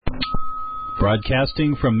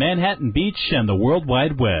Broadcasting from Manhattan Beach and the World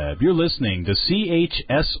Wide Web, you're listening to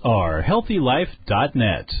CHSR,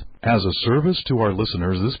 HealthyLife.net. As a service to our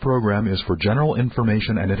listeners, this program is for general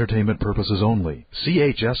information and entertainment purposes only.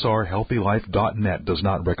 CHSR, HealthyLife.net does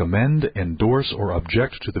not recommend, endorse, or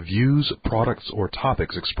object to the views, products, or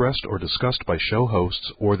topics expressed or discussed by show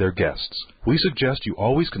hosts or their guests. We suggest you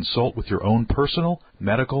always consult with your own personal,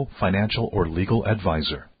 medical, financial, or legal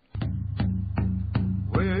advisor.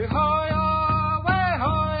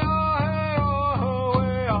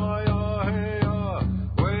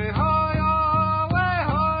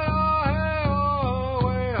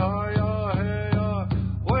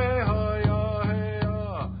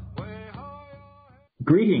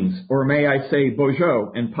 Greetings, or may I say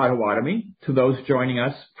bonjour in Potawatomi, to those joining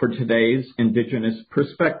us for today's Indigenous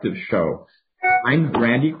Perspectives Show. I'm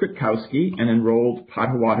Randy Kwiatkowski, an enrolled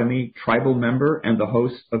Potawatomi tribal member and the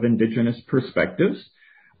host of Indigenous Perspectives.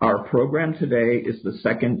 Our program today is the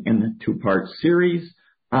second in the two-part series,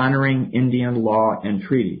 Honoring Indian Law and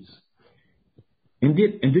Treaties.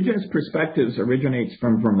 Indigenous Perspectives originates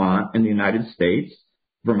from Vermont in the United States.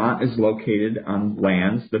 Vermont is located on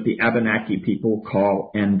lands that the Abenaki people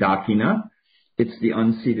call Andakina. It's the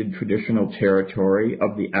unceded traditional territory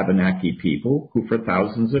of the Abenaki people, who for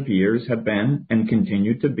thousands of years have been and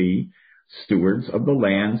continue to be stewards of the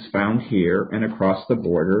lands found here and across the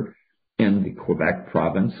border in the Quebec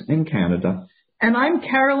province in Canada. And I'm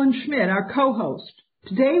Carolyn Schmidt, our co-host.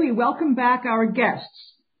 Today we welcome back our guests.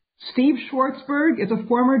 Steve Schwartzberg is a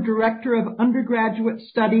former director of undergraduate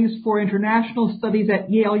studies for international studies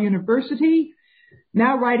at Yale University,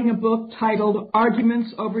 now writing a book titled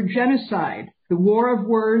Arguments Over Genocide, The War of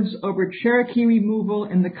Words Over Cherokee Removal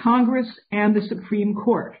in the Congress and the Supreme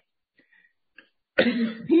Court.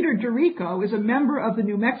 Peter Dorico is a member of the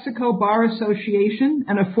New Mexico Bar Association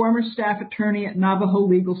and a former staff attorney at Navajo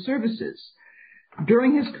Legal Services.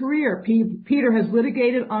 During his career, Peter has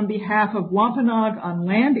litigated on behalf of Wampanoag on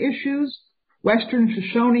land issues, Western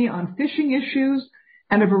Shoshone on fishing issues,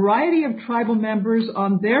 and a variety of tribal members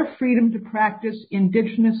on their freedom to practice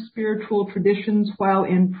indigenous spiritual traditions while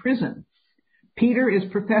in prison. Peter is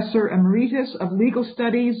Professor Emeritus of Legal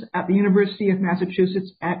Studies at the University of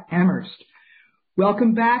Massachusetts at Amherst.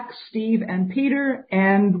 Welcome back, Steve and Peter,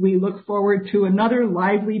 and we look forward to another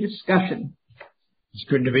lively discussion. It's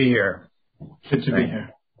good to be here. Good to be here.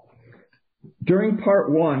 During part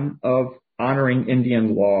one of Honoring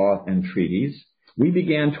Indian Law and Treaties, we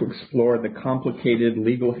began to explore the complicated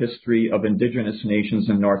legal history of indigenous nations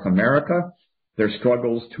in North America, their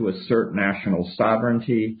struggles to assert national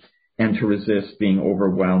sovereignty, and to resist being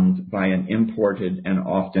overwhelmed by an imported and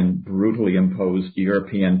often brutally imposed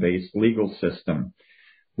European-based legal system.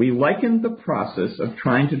 We likened the process of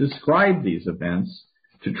trying to describe these events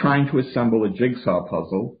to trying to assemble a jigsaw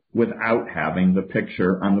puzzle without having the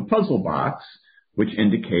picture on the puzzle box, which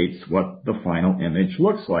indicates what the final image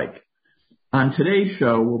looks like. On today's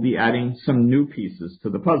show, we'll be adding some new pieces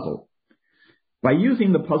to the puzzle. By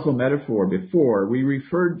using the puzzle metaphor before, we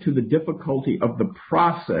referred to the difficulty of the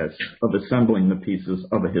process of assembling the pieces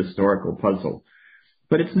of a historical puzzle.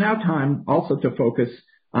 But it's now time also to focus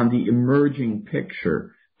on the emerging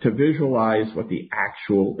picture, to visualize what the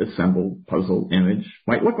actual assembled puzzle image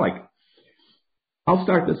might look like. I'll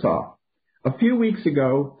start this off. A few weeks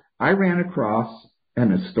ago, I ran across an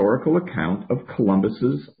historical account of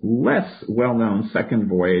Columbus's less well-known second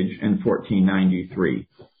voyage in 1493.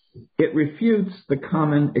 It refutes the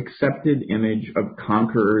common accepted image of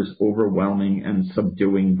conquerors overwhelming and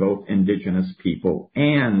subduing both indigenous people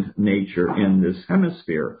and nature in this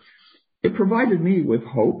hemisphere. It provided me with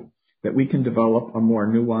hope that we can develop a more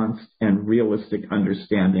nuanced and realistic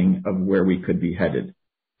understanding of where we could be headed.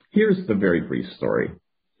 Here's the very brief story.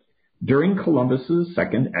 During Columbus's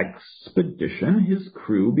second expedition, his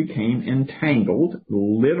crew became entangled,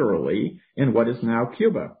 literally, in what is now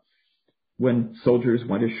Cuba. When soldiers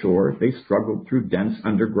went ashore, they struggled through dense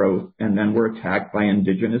undergrowth and then were attacked by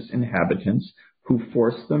indigenous inhabitants who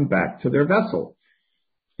forced them back to their vessel.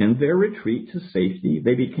 In their retreat to safety,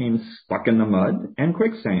 they became stuck in the mud and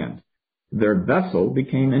quicksand. Their vessel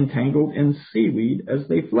became entangled in seaweed as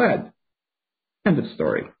they fled. End of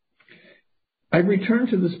story. I've returned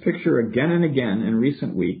to this picture again and again in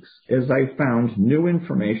recent weeks as I found new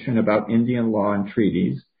information about Indian law and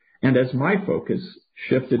treaties, and as my focus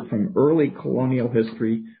shifted from early colonial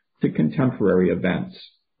history to contemporary events.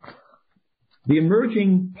 The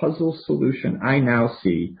emerging puzzle solution I now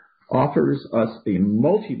see offers us a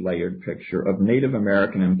multi-layered picture of Native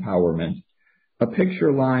American empowerment, a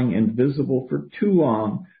picture lying invisible for too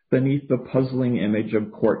long beneath the puzzling image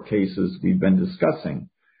of court cases we've been discussing.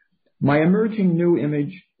 My emerging new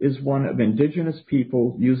image is one of indigenous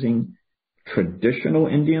people using traditional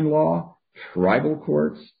Indian law, tribal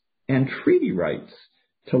courts, and treaty rights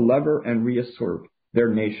to lever and reassert their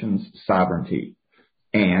nation's sovereignty.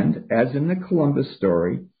 And, as in the Columbus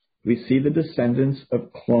story, we see the descendants of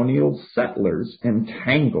colonial settlers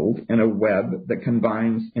entangled in a web that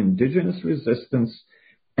combines indigenous resistance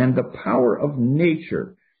and the power of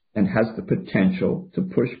nature and has the potential to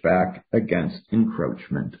push back against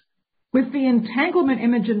encroachment. With the entanglement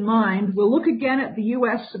image in mind, we'll look again at the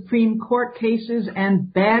U.S. Supreme Court cases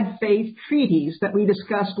and bad faith treaties that we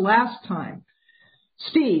discussed last time.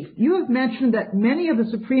 Steve, you have mentioned that many of the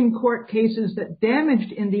Supreme Court cases that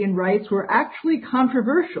damaged Indian rights were actually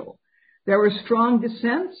controversial. There were strong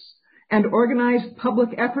dissents and organized public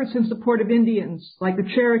efforts in support of Indians, like the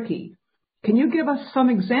Cherokee. Can you give us some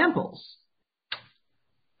examples?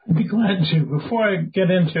 I'd be glad to. Before I get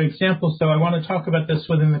into examples, though, I want to talk about this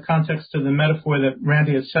within the context of the metaphor that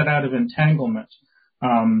Randy has set out of entanglement.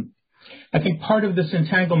 I think part of this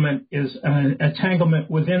entanglement is an entanglement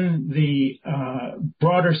within the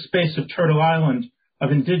broader space of Turtle Island of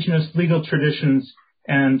indigenous legal traditions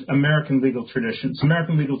and American legal traditions.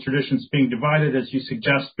 American legal traditions being divided, as you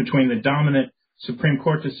suggest, between the dominant Supreme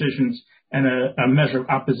Court decisions and a measure of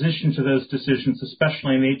opposition to those decisions,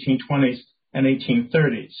 especially in the 1820s and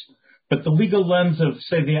 1830s. But the legal lens of,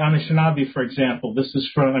 say, the Anishinaabe, for example,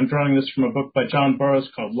 I'm drawing this from a book by John Burroughs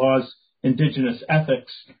called Laws, Indigenous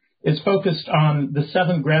Ethics, is focused on the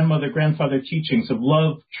 7 grandmother-grandfather teachings of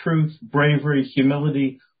love, truth, bravery,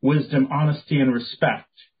 humility, wisdom, honesty, and respect.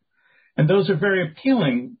 And those are very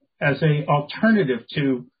appealing as an alternative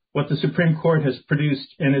to what the Supreme Court has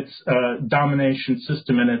produced in its domination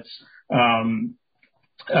system and its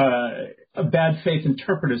a bad faith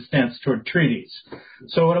interpretive stance toward treaties.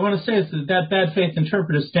 So what I want to say is that bad faith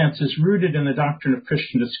interpretive stance is rooted in the doctrine of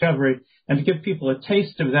Christian discovery, and to give people a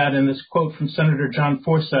taste of that in this quote from Senator John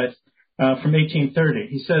Forsyth from 1830.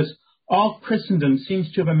 He says, "All Christendom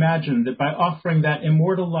seems to have imagined that by offering that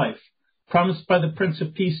immortal life promised by the Prince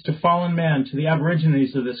of Peace to fallen man to the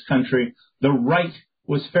aborigines of this country, the right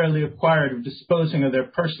was fairly acquired of disposing of their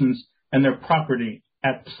persons and their property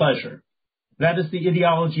at pleasure." That is the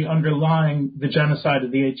ideology underlying the genocide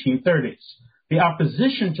of the 1830s. The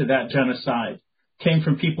opposition to that genocide came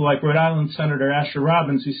from people like Rhode Island Senator Asher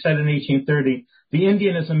Robbins, who said in 1830, "The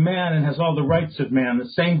Indian is a man and has all the rights of man. The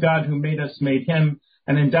same God who made us made him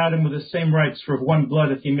and endowed him with the same rights, for of one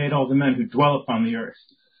blood hath he made all the men who dwell upon the earth."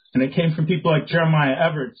 And it came from people like Jeremiah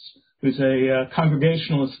Everts, who's a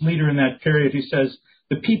Congregationalist leader in that period, who says,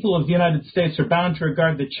 "The people of the United States are bound to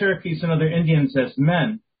regard the Cherokees and other Indians as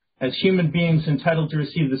men, as human beings entitled to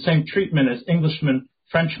receive the same treatment as Englishmen,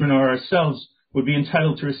 Frenchmen, or ourselves would be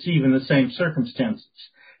entitled to receive in the same circumstances."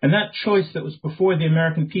 And that choice that was before the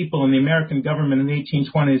American people and the American government in the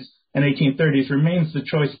 1820s and 1830s remains the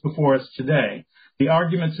choice before us today. The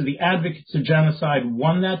arguments of the advocates of genocide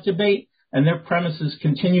won that debate, and their premises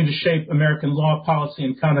continue to shape American law, policy,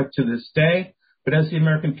 and conduct to this day. But as the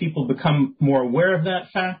American people become more aware of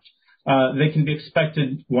that fact, they can be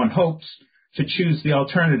expected, one hopes, to choose the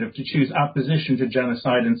alternative, to choose opposition to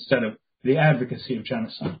genocide instead of the advocacy of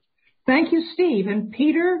genocide. Thank you, Steve. And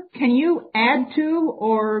Peter, can you add to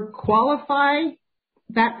or qualify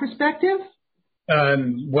that perspective?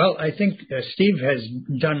 Well, I think Steve has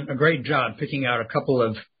done a great job picking out a couple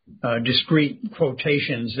of discrete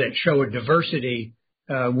quotations that show a diversity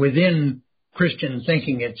within Christian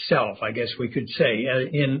thinking itself, I guess we could say,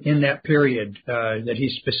 in that period that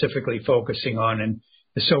he's specifically focusing on, and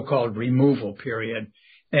the so-called removal period.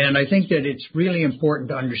 And I think that it's really important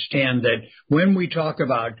to understand that when we talk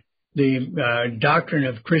about the doctrine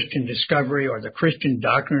of Christian discovery or the Christian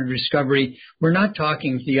doctrine of discovery, we're not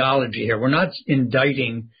talking theology here. We're not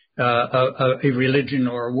indicting a religion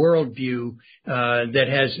or a worldview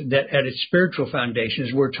that at its spiritual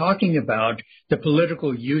foundations. We're talking about the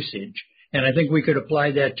political usage. And I think we could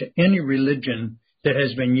apply that to any religion that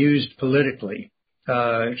has been used politically.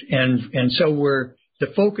 And so the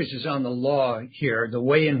focus is on the law here, the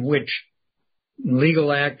way in which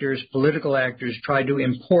legal actors, political actors try to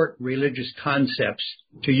import religious concepts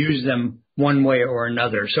to use them one way or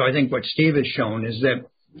another. So I think what Steve has shown is that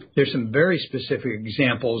there's some very specific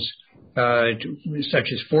examples,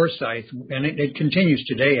 such as Forsyth, and it continues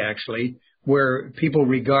today, actually, where people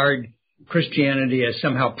regard Christianity as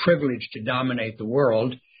somehow privileged to dominate the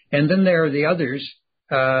world. And then there are the others,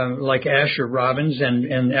 like Asher Robbins,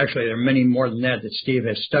 and actually there are many more than that Steve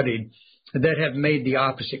has studied, that have made the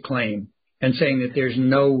opposite claim and saying that there's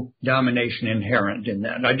no domination inherent in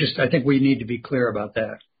that. I think we need to be clear about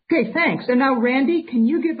that. Okay, thanks. And now, Randy, can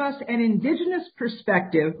you give us an indigenous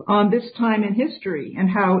perspective on this time in history and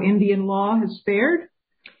how Indian law has fared?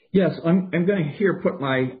 Yes, I'm going to here put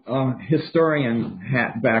my historian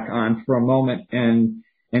hat back on for a moment and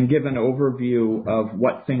give an overview of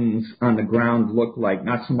what things on the ground look like,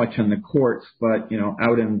 not so much in the courts, but,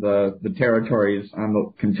 out in the territories on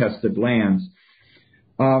the contested lands.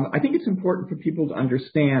 I think it's important for people to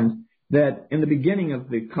understand that in the beginning of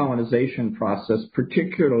the colonization process,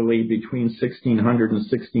 particularly between 1600 and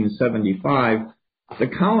 1675, the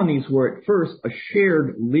colonies were at first a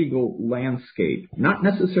shared legal landscape, not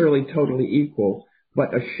necessarily totally equal,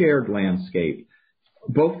 but a shared landscape.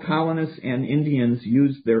 Both colonists and Indians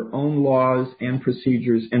used their own laws and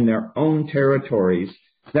procedures in their own territories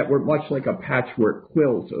that were much like a patchwork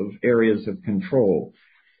quilt of areas of control.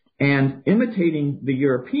 And imitating the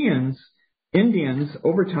Europeans, Indians,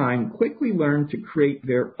 over time, quickly learned to create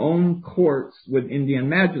their own courts with Indian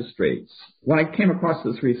magistrates. When I came across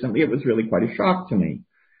this recently, it was really quite a shock to me.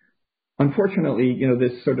 Unfortunately,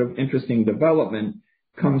 this sort of interesting development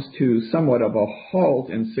comes to somewhat of a halt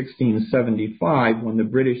in 1675 when the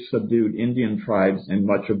British subdued Indian tribes in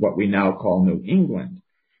much of what we now call New England.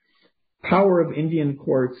 Power of Indian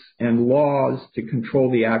courts and laws to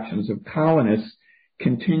control the actions of colonists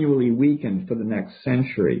continually weakened for the next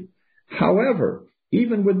century. However,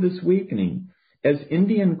 even with this weakening, as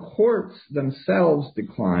Indian courts themselves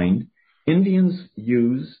declined, Indians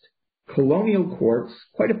used colonial courts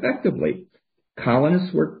quite effectively.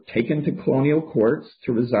 Colonists were taken to colonial courts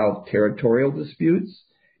to resolve territorial disputes,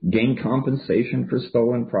 gain compensation for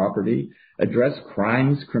stolen property, address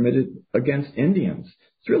crimes committed against Indians.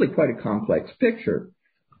 It's really quite a complex picture.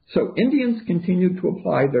 So Indians continued to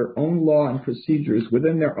apply their own law and procedures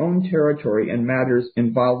within their own territory in matters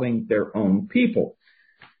involving their own people.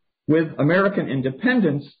 With American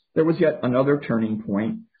independence, there was yet another turning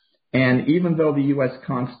point. And even though the U.S.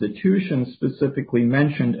 Constitution specifically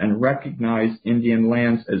mentioned and recognized Indian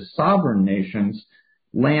lands as sovereign nations,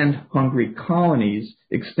 land-hungry colonies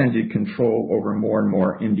extended control over more and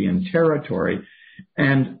more Indian territory.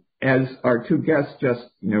 And as our two guests just,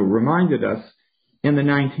 reminded us, in the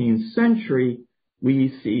 19th century,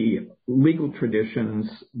 we see legal traditions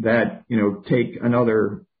that, take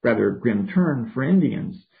another rather grim turn for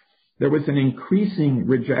Indians. There was an increasing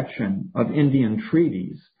rejection of Indian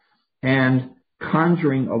treaties and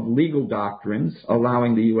conjuring of legal doctrines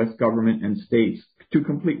allowing the U.S. government and states to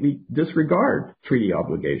completely disregard treaty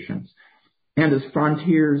obligations. And as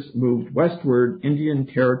frontiers moved westward, Indian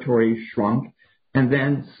territory shrunk, and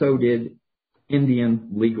then so did Indian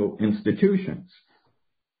legal institutions.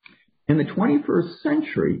 In the 21st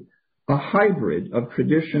century, a hybrid of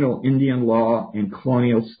traditional Indian law and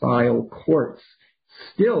colonial-style courts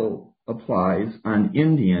still applies on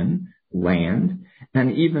Indian land,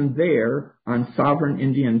 and even there on sovereign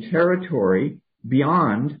Indian territory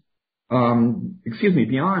beyond sovereign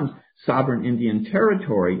Indian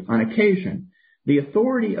territory on occasion. The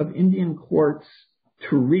authority of Indian courts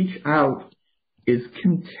to reach out is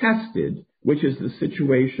contested, which is the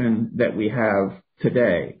situation that we have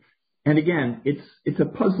today. And again, it's a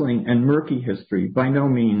puzzling and murky history, by no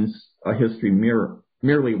means a history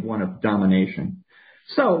merely one of domination.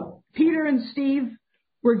 So, Peter and Steve,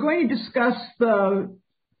 we're going to discuss the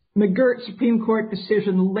McGirt Supreme Court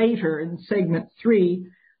decision later in segment 3.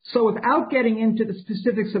 So without getting into the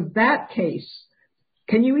specifics of that case,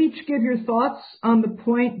 can you each give your thoughts on the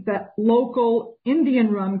point that local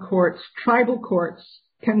Indian-run courts, tribal courts,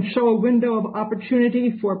 can show a window of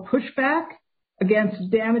opportunity for pushback against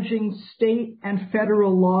damaging state and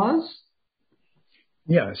federal laws?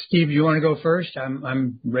 Yeah, Steve, you want to go first?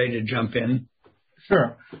 I'm ready to jump in.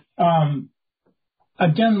 Sure.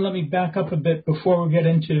 Again, let me back up a bit before we get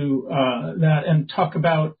into that and talk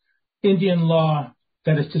about Indian law,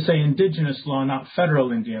 that is to say indigenous law, not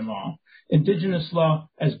federal Indian law. Indigenous law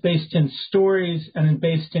as based in stories and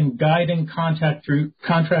based in guiding conduct through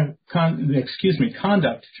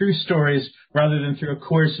stories rather than through a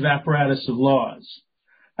coercive apparatus of laws.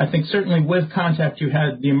 I think certainly with contact you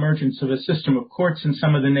had the emergence of a system of courts in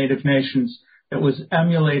some of the native nations that was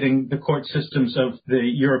emulating the court systems of the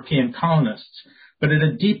European colonists. But at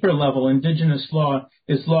a deeper level, indigenous law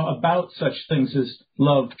is law about such things as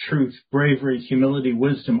love, truth, bravery, humility,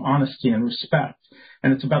 wisdom, honesty, and respect.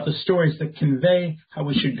 And it's about the stories that convey how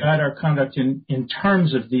we should guide our conduct in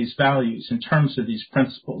terms of these values, in terms of these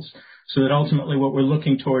principles, so that ultimately what we're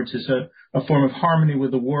looking towards is a form of harmony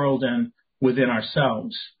with the world and within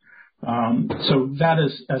ourselves. So that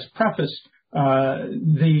is, as preface,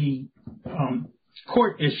 the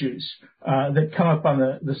court issues that come up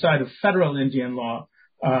on the side of federal Indian law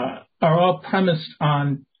are all premised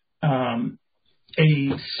on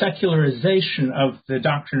a secularization of the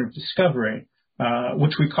doctrine of discovery,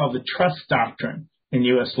 which we call the trust doctrine in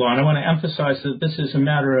U.S. law. And I want to emphasize that this is a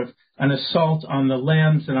matter of an assault on the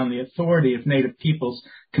lands and on the authority of Native peoples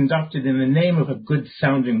conducted in the name of a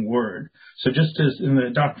good-sounding word. So just as in the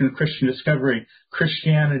doctrine of Christian discovery,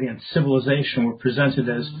 Christianity and civilization were presented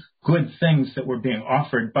as good things that were being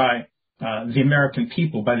offered by the American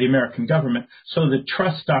people, by the American government, so the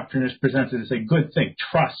trust doctrine is presented as a good thing.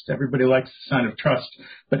 Trust. Everybody likes the sign of trust.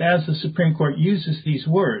 But as the Supreme Court uses these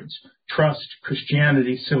words, trust,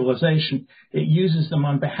 Christianity, civilization, it uses them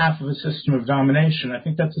on behalf of a system of domination. I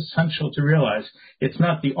think that's essential to realize. It's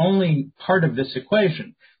not the only part of this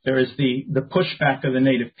equation. There is the pushback of the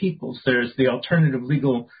Native peoples. There's the alternative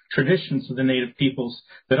legal traditions of the Native peoples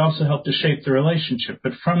that also help to shape the relationship.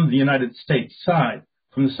 But from the United States side,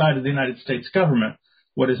 from the side of the United States government,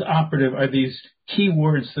 what is operative are these key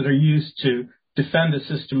words that are used to defend a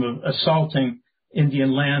system of assaulting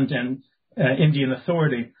Indian land and Indian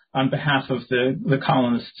authority on behalf of the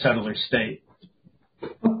colonist settler state.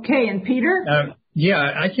 Okay, and Peter?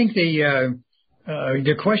 I think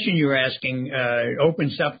the question you're asking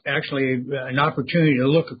opens up actually an opportunity to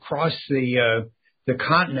look across the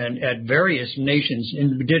continent at various nations,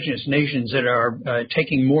 indigenous nations that are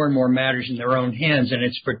taking more and more matters in their own hands, and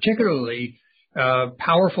it's particularly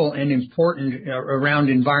powerful and important around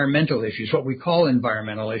environmental issues, what we call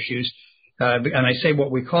environmental issues. And I say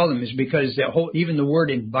what we call them is because even the word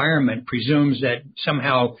environment presumes that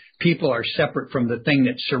somehow people are separate from the thing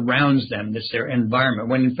that surrounds them, that's their environment,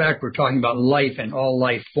 when in fact we're talking about life and all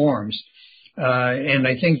life forms. And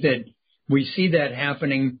I think that we see that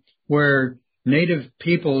happening where Native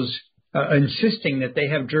peoples insisting that they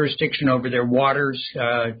have jurisdiction over their waters,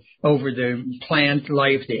 over the plant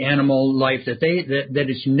life, the animal life, that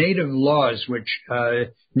it's Native laws which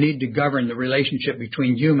need to govern the relationship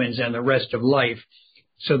between humans and the rest of life.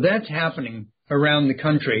 So that's happening around the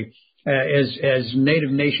country as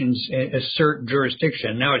Native nations assert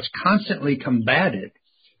jurisdiction. Now it's constantly combated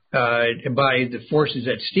by the forces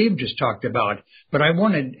that Steve just talked about. But I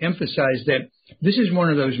want to emphasize that this is one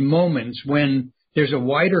of those moments when there's a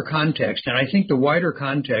wider context, and I think the wider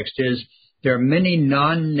context is there are many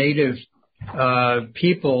non-Native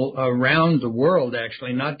people around the world,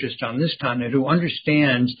 actually, not just on this continent, who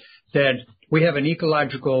understands that we're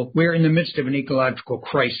in the midst of an ecological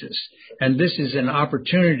crisis, and this is an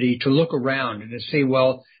opportunity to look around and to say,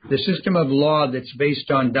 well, the system of law that's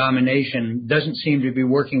based on domination doesn't seem to be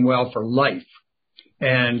working well for life,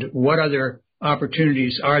 and what other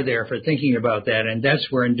opportunities are there for thinking about that? And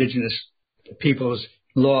that's where indigenous people's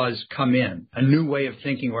laws come in. A new way of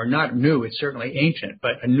thinking, or not new, it's certainly ancient,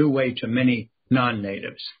 but a new way to many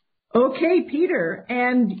non-natives. Okay, Peter,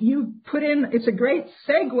 and you put in, it's a great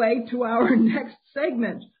segue to our next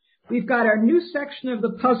segment. We've got our new section of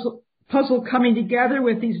the puzzle coming together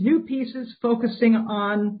with these new pieces focusing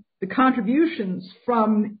on the contributions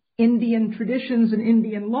from Indian traditions and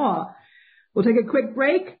Indian law. We'll take a quick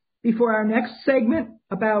break before our next segment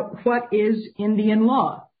about what is Indian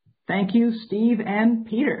law. Thank you, Steve and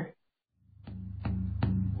Peter.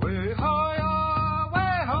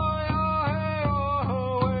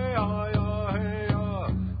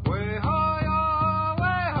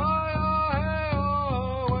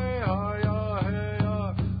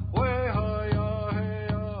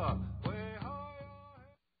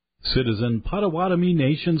 Citizen Potawatomi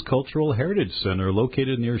Nation's Cultural Heritage Center,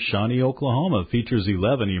 located near Shawnee, Oklahoma, features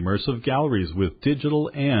 11 immersive galleries with digital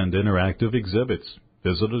and interactive exhibits.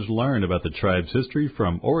 Visitors learn about the tribe's history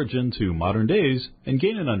from origin to modern days and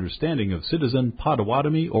gain an understanding of Citizen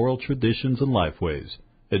Potawatomi oral traditions and lifeways.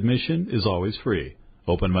 Admission is always free.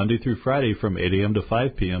 Open Monday through Friday from 8 a.m. to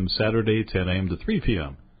 5 p.m., Saturday 10 a.m. to 3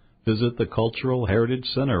 p.m. Visit the Cultural Heritage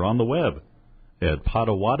Center on the web at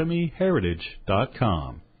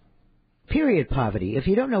PotawatomiHeritage.com. Period poverty. If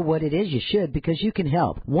you don't know what it is, you should, because you can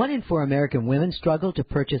help. 1 in 4 American women struggle to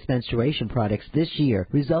purchase menstruation products this year,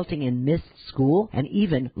 resulting in missed school and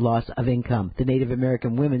even loss of income. The Native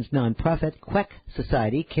American women's nonprofit, Queck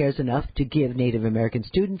Society, cares enough to give Native American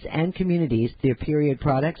students and communities their period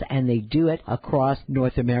products, and they do it across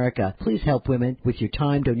North America. Please help women with your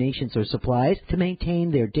time, donations, or supplies to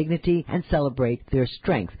maintain their dignity and celebrate their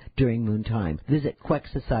strength during Moontime. Visit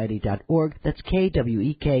quecksociety.org. That's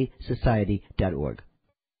KWEK Society.org.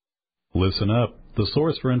 Listen up. The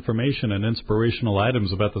source for information and inspirational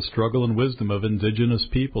items about the struggle and wisdom of indigenous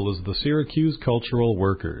people is the Syracuse Cultural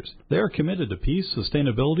Workers. They are committed to peace,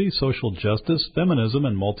 sustainability, social justice, feminism,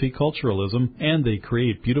 and multiculturalism, and they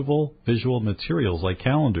create beautiful visual materials like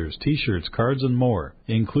calendars, T-shirts, cards, and more.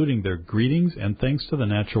 including their greetings and thanks to the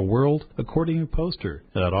natural world accordion poster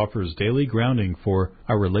that offers daily grounding for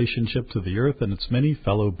our relationship to the earth and its many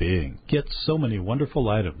fellow beings. Get so many wonderful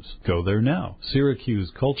items. Go there now.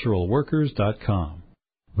 SyracuseCulturalWorkers.com.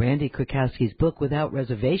 Randy Krakowski's book, Without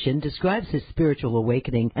Reservation, describes his spiritual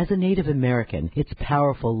awakening as a Native American. It's a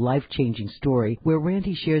powerful, life-changing story where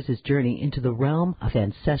Randy shares his journey into the realm of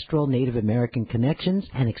ancestral Native American connections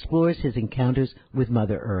and explores his encounters with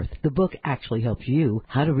Mother Earth. The book actually helps you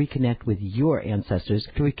how to reconnect with your ancestors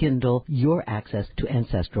to rekindle your access to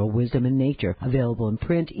ancestral wisdom and nature. Available in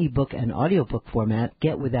print, ebook, and audiobook format.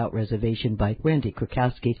 Get Without Reservation by Randy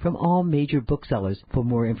Krakowski from all major booksellers. For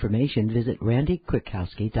more information, visit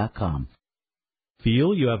randykrakowski.com.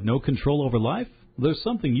 Feel you have no control over life? There's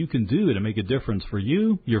something you can do to make a difference for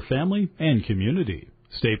you, your family, and community.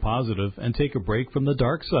 Stay positive and take a break from the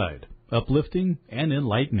dark side. Uplifting and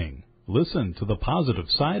enlightening. Listen to the positive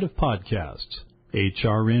side of podcasts.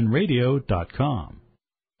 hrnradio.com.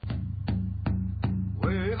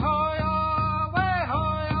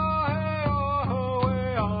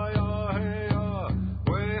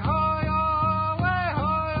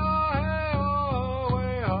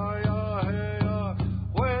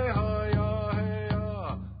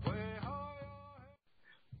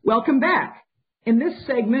 Welcome back. In this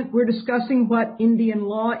segment, we're discussing what Indian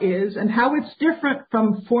law is and how it's different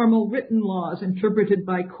from formal written laws interpreted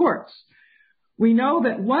by courts. We know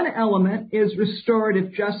that one element is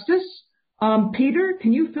restorative justice. Peter,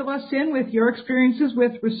 can you fill us in with your experiences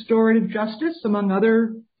with restorative justice, among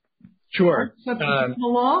other subjects of the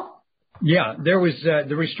law? Yeah, there was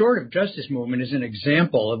the restorative justice movement is an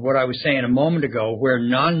example of what I was saying a moment ago, where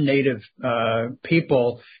non-native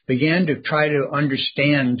people began to try to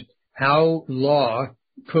understand how law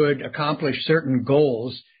could accomplish certain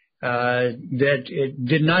goals that it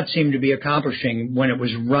did not seem to be accomplishing when it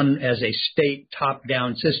was run as a state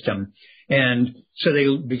top-down system. And so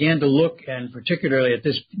they began to look, and particularly at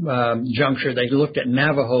this juncture, they looked at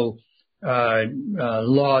Navajo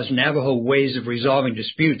laws, Navajo ways of resolving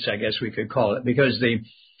disputes, I guess we could call it, because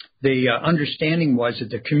the understanding was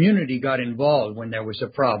that the community got involved when there was a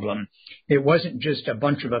problem. It wasn't just a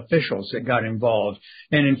bunch of officials that got involved.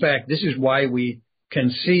 And in fact, this is why we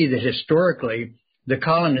can see that historically the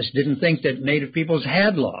colonists didn't think that Native peoples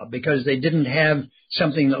had law, because they didn't have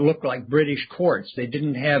something that looked like British courts. They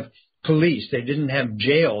didn't have police. They didn't have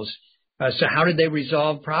jails. So how did they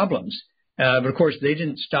resolve problems? But of course, they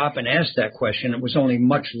didn't stop and ask that question. It was only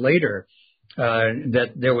much later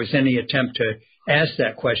that there was any attempt to ask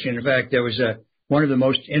that question. In fact, there was one of the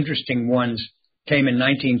most interesting ones came in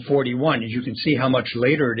 1941. As you can see how much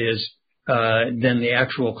later it is than the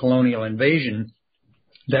actual colonial invasion,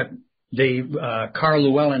 that Carl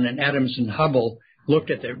Llewellyn and Adamson Hubbell looked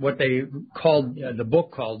at what they called, the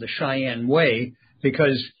book called The Cheyenne Way,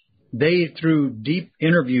 because they, through deep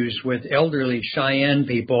interviews with elderly Cheyenne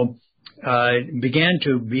people, began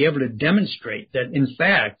to be able to demonstrate that, in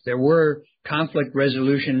fact, there were conflict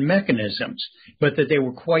resolution mechanisms, but that they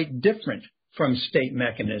were quite different from state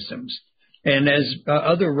mechanisms. And as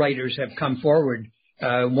other writers have come forward,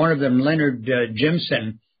 one of them, Leonard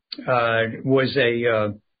Jimson, he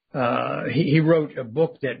wrote a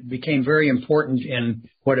book that became very important in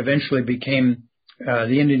what eventually became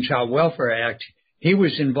the Indian Child Welfare Act. He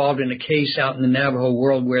was involved in a case out in the Navajo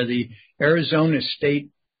world where the Arizona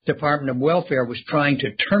State Department of Welfare was trying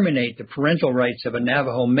to terminate the parental rights of a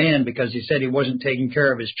Navajo man because he said he wasn't taking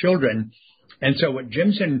care of his children. And so what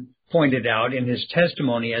Jimson pointed out in his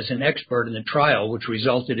testimony as an expert in the trial, which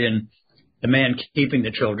resulted in the man keeping the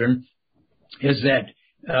children, is that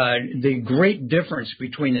the great difference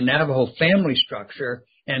between the Navajo family structure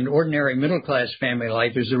and ordinary middle-class family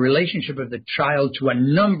life is the relationship of the child to a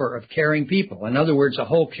number of caring people. In other words, a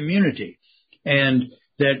whole community. And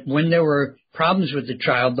that when there were problems with the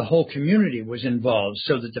child, the whole community was involved,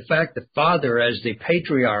 so that the fact that father, as the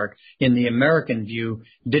patriarch in the American view,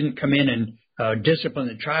 didn't come in and discipline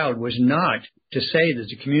the child was not to say that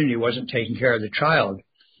the community wasn't taking care of the child.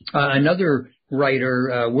 Another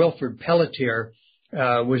writer, Wilford Pelletier,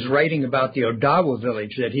 was writing about the Odawa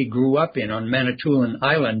village that he grew up in on Manitoulin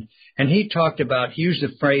Island, and he used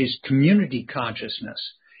the phrase community consciousness.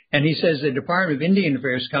 And he says the Department of Indian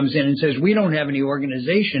Affairs comes in and says, we don't have any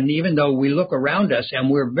organization, even though we look around us and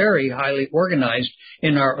we're very highly organized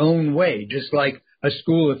in our own way, just like a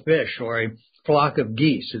school of fish or a flock of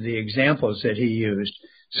geese are the examples that he used.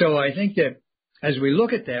 So I think that as we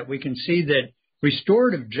look at that, we can see that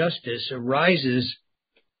restorative justice arises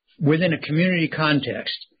within a community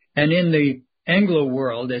context. And in the Anglo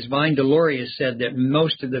world, as Vine Deloria said, that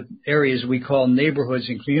most of the areas we call neighborhoods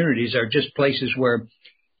and communities are just places where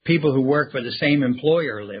people who work for the same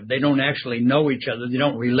employer live. They don't actually know each other. They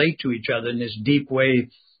don't relate to each other in this deep way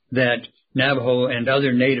that Navajo and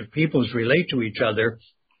other native peoples relate to each other.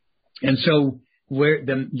 And so where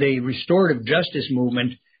the restorative justice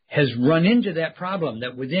movement has run into that problem,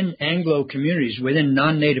 that within Anglo communities, within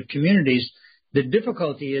non-native communities, the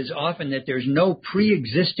difficulty is often that there's no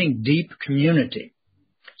pre-existing deep community.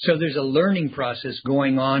 So there's a learning process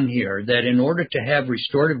going on here that in order to have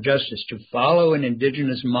restorative justice, to follow an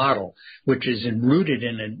indigenous model, which is rooted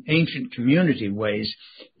in an ancient community ways,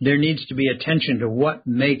 there needs to be attention to what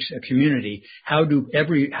makes a community. How do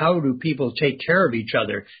people take care of each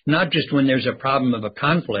other? Not just when there's a problem of a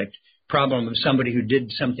conflict, problem of somebody who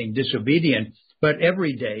did something disobedient, but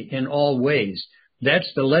every day in all ways.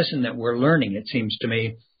 That's the lesson that we're learning, it seems to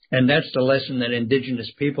me, and that's the lesson that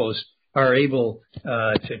indigenous peoples are able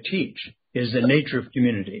to teach, is the nature of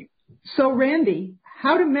community. So, Randy,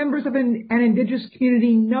 how do members of an indigenous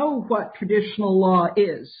community know what traditional law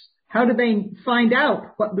is? How do they find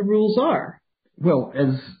out what the rules are? Well,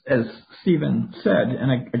 as Stephen said,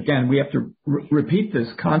 and again, we have to repeat this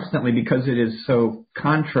constantly because it is so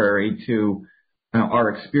contrary to our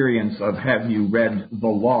experience of have you read the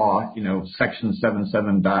law, section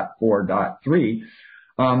 77.4.3.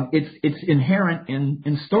 It's inherent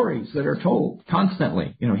in stories that are told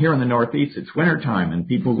constantly. Here in the Northeast, it's wintertime, and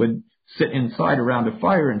people would sit inside around a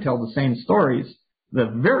fire and tell the same stories, the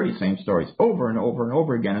very same stories, over and over and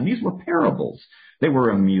over again. And these were parables. They were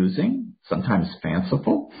amusing, sometimes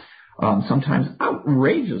fanciful, sometimes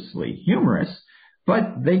outrageously humorous,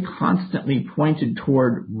 but they constantly pointed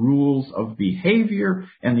toward rules of behavior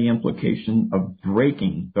and the implication of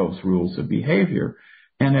breaking those rules of behavior.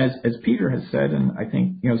 And as Peter has said, and I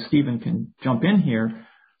think, Stephen can jump in here,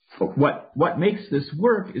 what makes this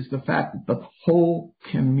work is the fact that the whole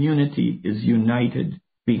community is united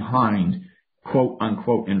behind, quote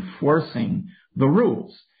unquote, enforcing the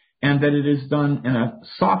rules, and that it is done in a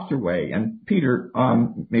softer way. And Peter,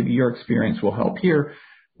 maybe your experience will help here.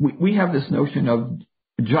 We have this notion of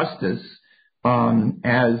justice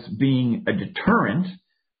as being a deterrent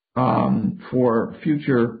for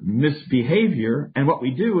future misbehavior. And what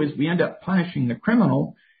we do is we end up punishing the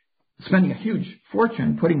criminal, spending a huge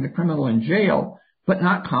fortune putting the criminal in jail, but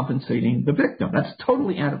not compensating the victim. That's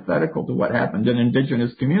totally antithetical to what happened in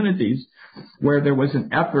indigenous communities, where there was an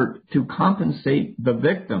effort to compensate the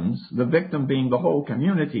victims, the victim being the whole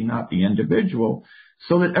community, not the individual,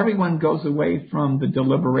 so that everyone goes away from the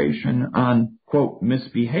deliberation on, quote,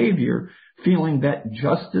 misbehavior, feeling that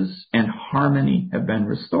justice and harmony have been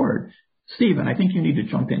restored. Stephen, I think you need to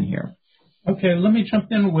jump in here. Okay, let me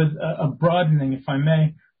jump in with a broadening, if I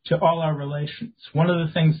may, to all our relations. One of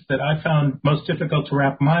the things that I found most difficult to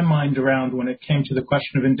wrap my mind around when it came to the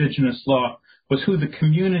question of indigenous law was who the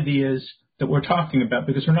community is that we're talking about,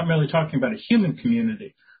 because we're not merely talking about a human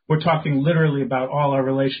community. We're talking literally about all our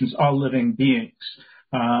relations, all living beings.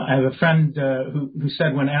 I have a friend who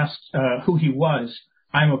said when asked who he was,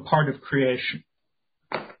 I'm a part of creation.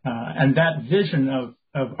 And that vision of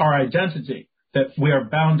our identity, that we are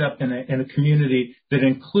bound up in a community that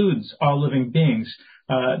includes all living beings,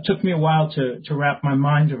 took me a while to wrap my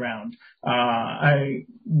mind around.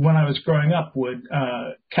 When I was growing up, would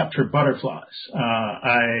capture butterflies.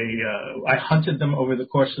 I hunted them over the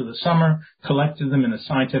course of the summer, collected them in a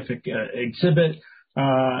scientific exhibit,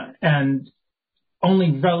 and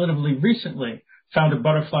only relatively recently found a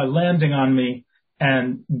butterfly landing on me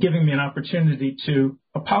and giving me an opportunity to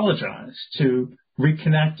apologize, to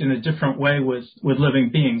reconnect in a different way with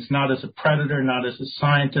living beings, not as a predator, not as a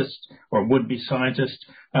scientist or would-be scientist,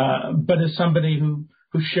 but as somebody who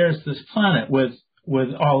shares this planet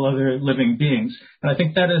with all other living beings. And I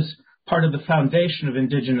think that is part of the foundation of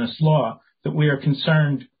indigenous law, that we are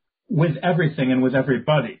concerned with everything and with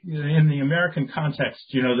everybody. In the American context,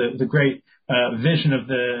 the great vision of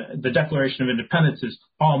the Declaration of Independence is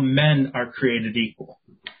all men are created equal.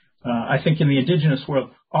 I think in the indigenous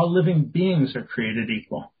world, all living beings are created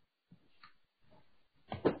equal.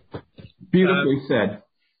 Beautifully said.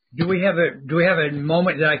 Do we have a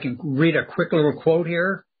moment that I can read a quick little quote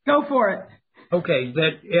here? Go for it. Okay,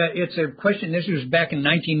 it's a question. This was back in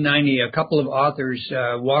 1990. A couple of authors,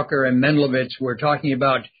 Walker and Mendelowitz, were talking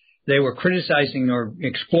about. They were criticizing or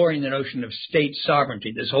exploring the notion of state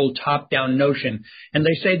sovereignty, this whole top-down notion. And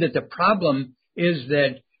they say that the problem is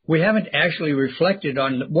that we haven't actually reflected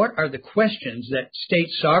on what are the questions that state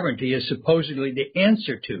sovereignty is supposedly the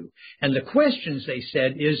answer to. And the questions, they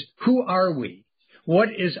said, is who are we? What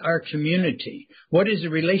is our community? What is the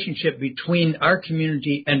relationship between our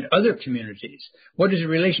community and other communities? What is the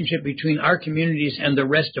relationship between our communities and the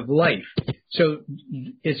rest of life? So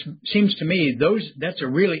it seems to me that's a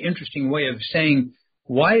really interesting way of saying,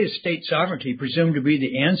 why is state sovereignty presumed to be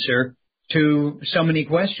the answer to so many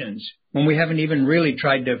questions when we haven't even really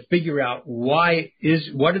tried to figure out what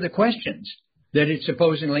are the questions that it's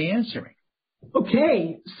supposedly answering?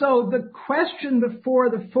 Okay, so the question before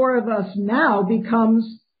the four of us now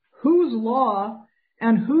becomes, whose law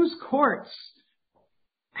and whose courts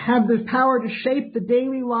have the power to shape the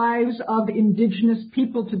daily lives of indigenous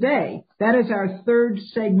people today? That is our third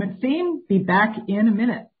segment theme. Be back in a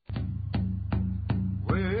minute.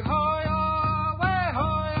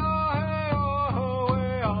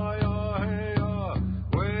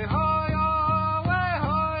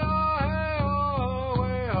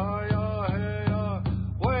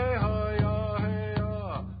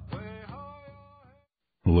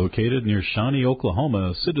 Located near Shawnee,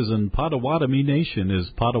 Oklahoma, Citizen Potawatomi Nation is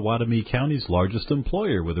Potawatomi County's largest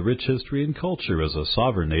employer with a rich history and culture as a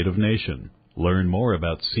sovereign Native nation. Learn more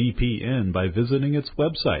about CPN by visiting its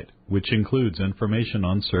website, which includes information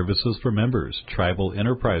on services for members, tribal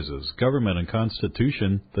enterprises, government and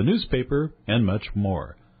constitution, the newspaper, and much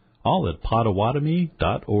more. All at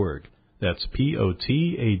Potawatomi.org. That's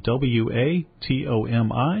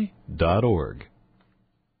Potawatomi.org.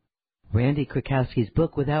 Randy Krakowski's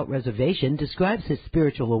book, Without Reservation, describes his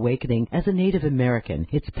spiritual awakening as a Native American.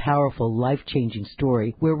 It's a powerful, life-changing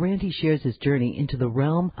story where Randy shares his journey into the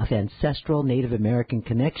realm of ancestral Native American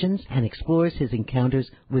connections and explores his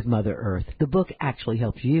encounters with Mother Earth. The book actually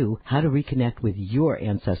helps you how to reconnect with your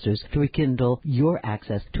ancestors to rekindle your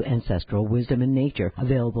access to ancestral wisdom and nature.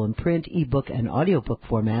 Available in print, ebook, and audiobook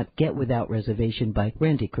format, Get Without Reservation by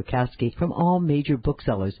Randy Krakowski from all major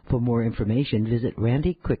booksellers. For more information, visit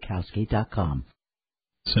randykrakowski.com.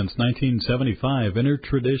 Since 1975, Inner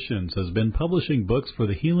Traditions has been publishing books for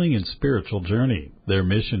the healing and spiritual journey. Their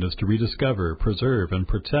mission is to rediscover, preserve, and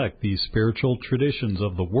protect these spiritual traditions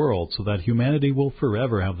of the world so that humanity will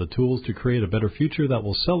forever have the tools to create a better future that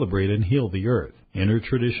will celebrate and heal the earth. Inner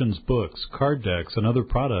Traditions books, card decks, and other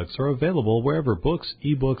products are available wherever books,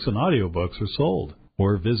 ebooks, and audiobooks are sold.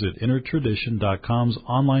 Or visit InnerTradition.com's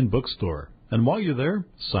online bookstore. And while you're there,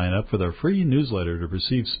 sign up for their free newsletter to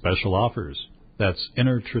receive special offers. That's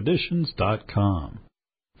InnerTraditions.com.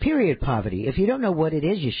 Period poverty. If you don't know what it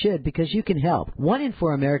is, you should, because you can help. 1 in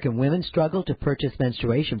 4 American women struggle to purchase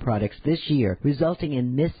menstruation products this year, resulting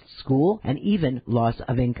in missed school and even loss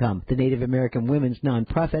of income. The Native American women's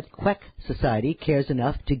nonprofit, Queck Society, cares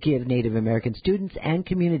enough to give Native American students and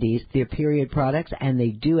communities their period products, and they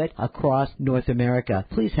do it across North America.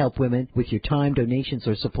 Please help women with your time, donations,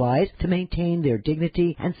 or supplies to maintain their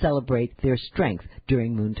dignity and celebrate their strength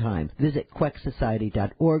during moon time. Visit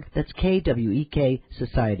quecksociety.org. That's Kwek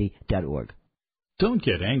Society.org. Don't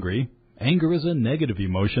get angry. Anger is a negative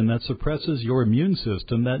emotion that suppresses your immune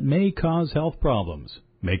system that may cause health problems.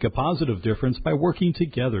 Make a positive difference by working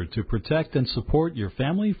together to protect and support your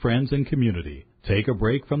family, friends, and community. Take a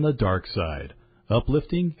break from the dark side.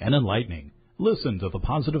 Uplifting and enlightening. Listen to the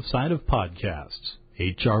positive side of podcasts.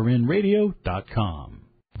 HRNradio.com.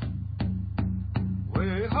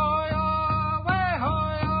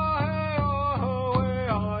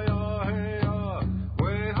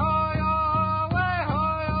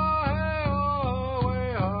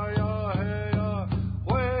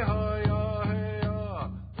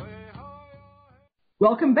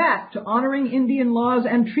 Welcome back to Honoring Indian Laws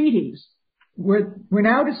and Treaties. We're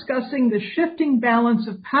now discussing the shifting balance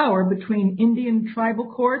of power between Indian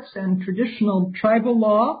tribal courts and traditional tribal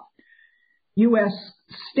law, U.S.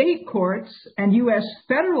 state courts, and U.S.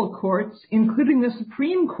 federal courts, including the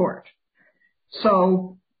Supreme Court.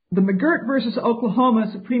 So the McGirt versus Oklahoma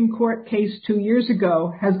Supreme Court case 2 years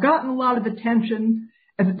ago has gotten a lot of attention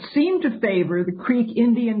as it seemed to favor the Creek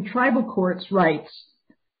Indian tribal court's rights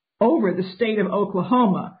over the state of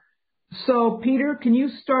Oklahoma. So, Peter, can you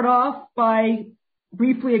start off by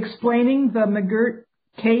briefly explaining the McGirt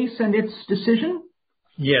case and its decision?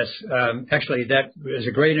 Yes. Actually, that is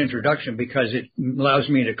a great introduction because it allows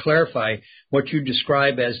me to clarify what you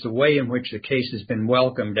describe as the way in which the case has been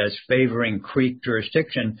welcomed as favoring Creek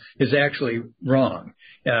jurisdiction is actually wrong.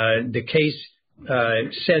 The case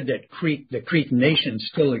said that the Creek Nation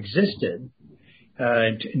still existed,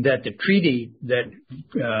 that the treaty that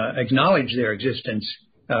acknowledged their existence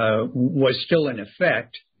was still in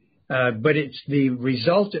effect, but it's the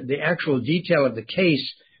result, the actual detail of the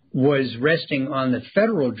case was resting on the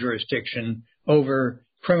federal jurisdiction over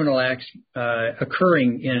criminal acts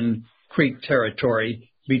occurring in Creek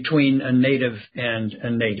territory between a native and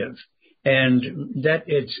a native. And that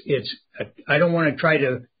I don't want to try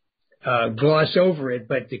to gloss over it,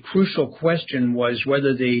 but the crucial question was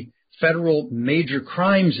whether the Federal Major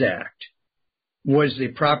Crimes Act was the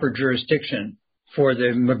proper jurisdiction for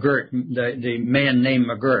the McGirt, the man named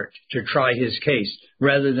McGirt, to try his case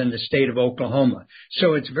rather than the state of Oklahoma.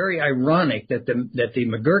 So it's very ironic that the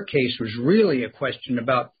McGirt case was really a question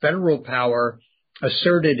about federal power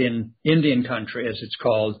asserted in Indian country, as it's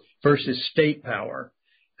called, versus state power.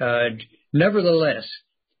 Nevertheless,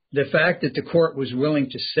 the fact that the court was willing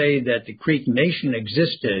to say that the Creek Nation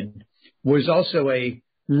existed was also a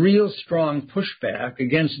real strong pushback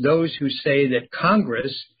against those who say that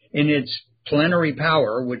Congress, in its plenary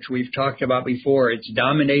power, which we've talked about before, its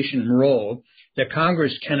domination role, that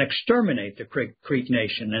Congress can exterminate the Creek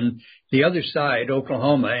Nation. And the other side,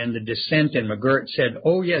 Oklahoma, and the dissent in McGirt said,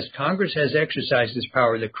 oh, yes, Congress has exercised this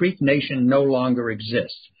power. The Creek Nation no longer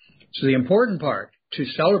exists. So the important part to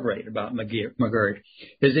celebrate about McGirt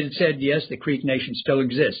is that it said, yes, the Creek Nation still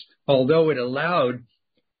exists, although it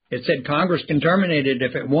said Congress can terminate it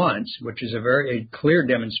if it wants, which is a very clear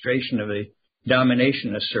demonstration of a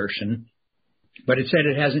domination assertion. But it said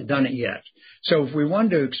it hasn't done it yet. So if we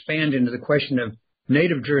wanted to expand into the question of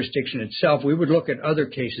native jurisdiction itself, we would look at other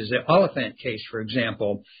cases. The Oliphant case, for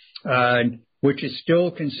example, which is still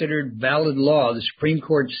considered valid law. The Supreme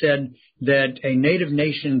Court said that a native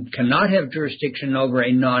nation cannot have jurisdiction over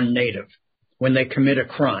a non-native when they commit a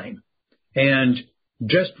crime. And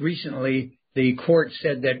just recently, the court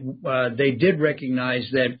said that they did recognize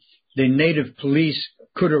that the native police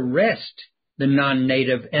could arrest the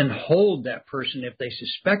non-native and hold that person if they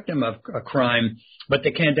suspect him of a crime, but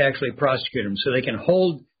they can't actually prosecute him. So they can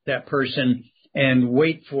hold that person and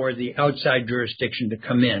wait for the outside jurisdiction to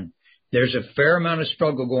come in. There's a fair amount of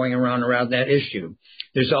struggle going around that issue.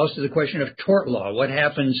 There's also the question of tort law. What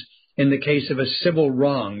happens in the case of a civil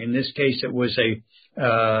wrong? In this case, it was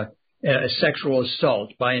a sexual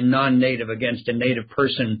assault by a non-native against a native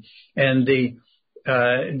person, and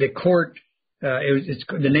the court.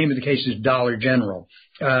 The name of the case is Dollar General.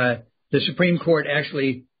 The Supreme Court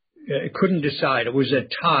actually couldn't decide. It was a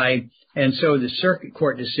tie, and so the circuit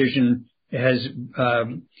court decision has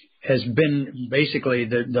been basically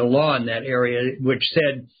the law in that area, which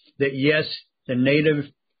said that, yes, the native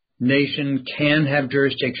nation can have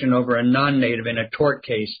jurisdiction over a non-native in a tort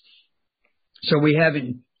case. So we have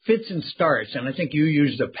it fits and starts, and I think you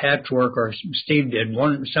used a patchwork, or Steve did,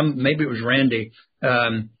 maybe it was Randy.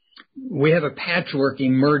 We have a patchwork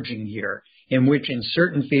emerging here in which in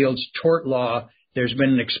certain fields, tort law, there's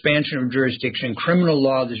been an expansion of jurisdiction. Criminal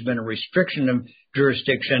law, there's been a restriction of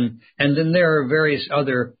jurisdiction. And then there are various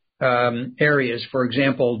other areas. For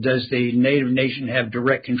example, does the native nation have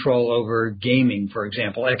direct control over gaming, for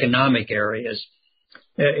example, economic areas?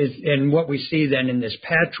 And what we see then in this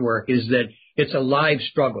patchwork is that it's a live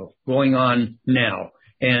struggle going on now,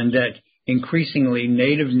 and that increasingly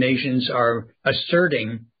native nations are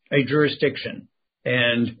asserting a jurisdiction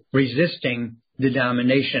and resisting the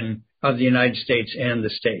domination of the United States and the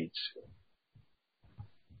states.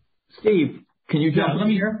 Steve, can you jump in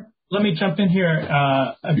here? Let me jump in here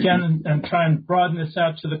again and try and broaden this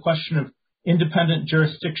out to the question of independent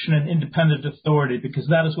jurisdiction and independent authority, because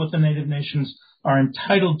that is what the native nations are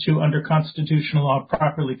entitled to under constitutional law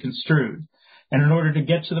properly construed. And in order to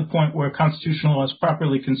get to the point where constitutional law is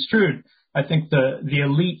properly construed, I think the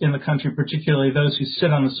elite in the country, particularly those who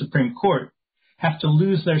sit on the Supreme Court, have to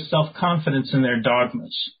lose their self-confidence in their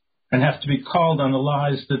dogmas and have to be called on the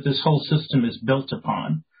lies that this whole system is built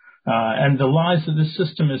upon. And the lies that this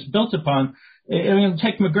system is built upon, I mean,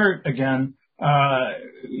 take McGirt again.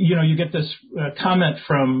 You get this comment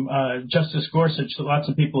from Justice Gorsuch that lots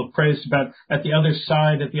of people have praised about at the other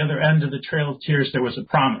side, at the other end of the Trail of Tears, there was a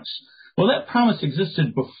promise. Well, that promise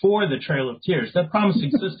existed before the Trail of Tears. That promise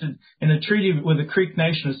existed in a treaty with the Creek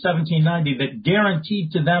Nation of 1790 that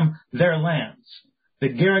guaranteed to them their lands,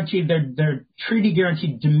 that guaranteed their treaty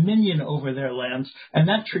guaranteed dominion over their lands, and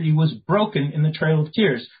that treaty was broken in the Trail of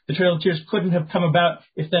Tears. The Trail of Tears couldn't have come about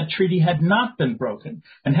if that treaty had not been broken.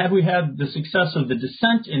 And had we had the success of the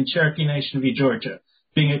dissent in Cherokee Nation v. Georgia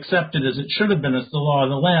being accepted as it should have been as the law of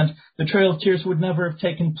the land, the Trail of Tears would never have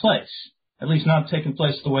taken place. At least not taken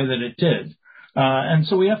place the way that it did. And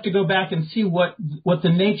so we have to go back and see what the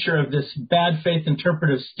nature of this bad faith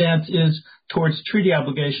interpretive stance is towards treaty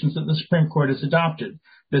obligations that the Supreme Court has adopted.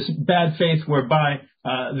 This bad faith whereby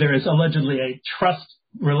there is allegedly a trust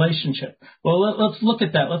relationship. Well, let's look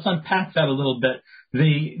at that. Let's unpack that a little bit.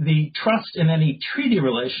 The trust in any treaty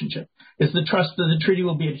relationship is the trust that the treaty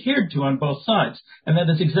will be adhered to on both sides. And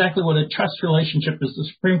that is exactly what a trust relationship, as the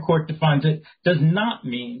Supreme Court defines it, does not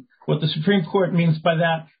mean. What the Supreme Court means by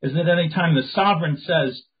that is that any time the sovereign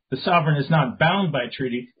says the sovereign is not bound by a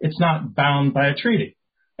treaty, it's not bound by a treaty.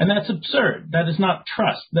 And that's absurd. That is not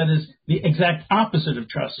trust. That is the exact opposite of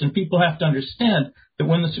trust. And people have to understand that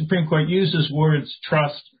when the Supreme Court uses words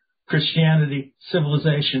trust, Christianity,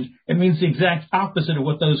 civilization, it means the exact opposite of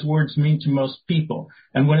what those words mean to most people.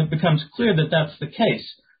 And when it becomes clear that that's the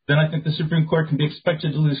case, then I think the Supreme Court can be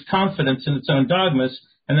expected to lose confidence in its own dogmas,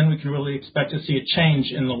 and then we can really expect to see a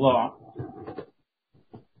change in the law.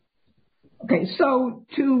 Okay, so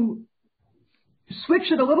to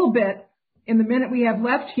switch it a little bit, in the minute we have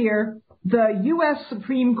left here, the U.S.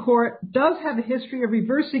 Supreme Court does have a history of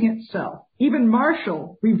reversing itself. Even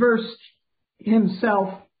Marshall reversed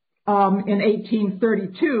himself in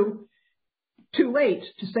 1832, too late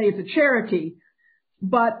to save the Cherokee.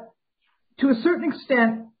 But to a certain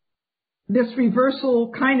extent, this reversal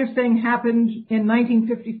kind of thing happened in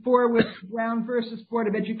 1954 with Brown versus Board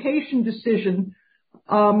of Education decision.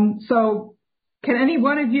 So can any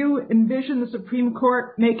one of you envision the Supreme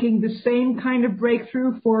Court making the same kind of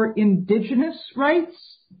breakthrough for indigenous rights?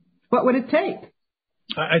 What would it take?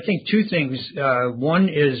 I think two things. One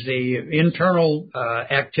is the internal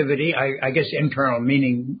activity. I guess internal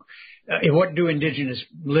meaning what do indigenous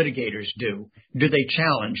litigators do? Do they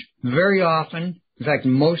challenge? Very often, in fact,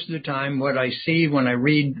 most of the time, what I see when I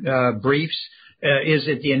read briefs is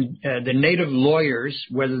that the native lawyers,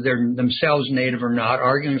 whether they're themselves native or not,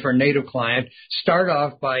 arguing for a native client, start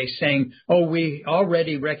off by saying, oh, we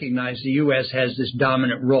already recognize the U.S. has this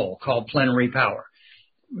dominant role called plenary power.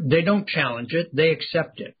 They don't challenge it. They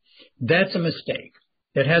accept it. That's a mistake.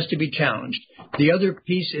 That has to be challenged. The other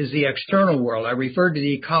piece is the external world. I referred to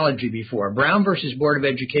the ecology before. Brown versus Board of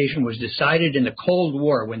Education was decided in the Cold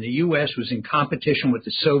War when the U.S. was in competition with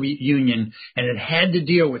the Soviet Union and it had to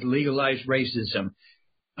deal with legalized racism.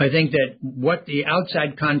 I think that what the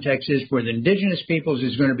outside context is for the indigenous peoples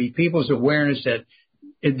is going to be people's awareness that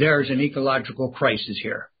there is an ecological crisis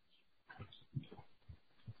here.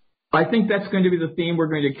 I think that's going to be the theme we're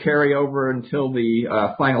going to carry over until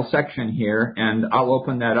the final section here, and I'll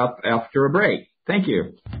open that up after a break. Thank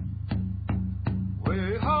you.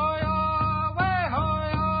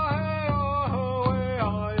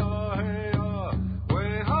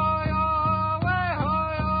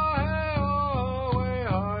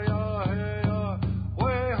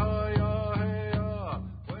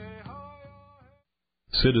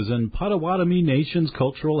 Citizen Potawatomi Nation's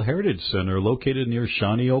Cultural Heritage Center, located near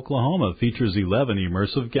Shawnee, Oklahoma, features 11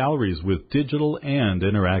 immersive galleries with digital and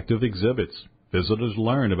interactive exhibits. Visitors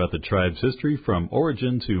learn about the tribe's history from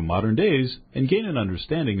origin to modern days and gain an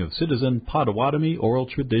understanding of Citizen Potawatomi oral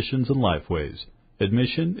traditions and lifeways.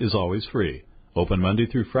 Admission is always free. Open Monday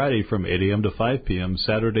through Friday from 8 a.m. to 5 p.m.,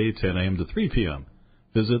 Saturday 10 a.m. to 3 p.m.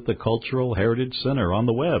 Visit the Cultural Heritage Center on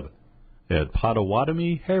the web at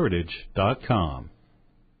PotawatomiHeritage.com.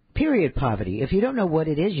 Period poverty. If you don't know what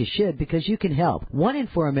it is, you should, because you can help. 1 in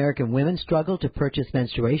 4 American women struggle to purchase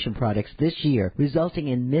menstruation products this year, resulting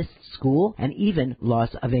in missed school and even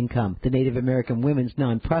loss of income. The Native American women's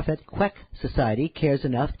nonprofit, Queck Society, cares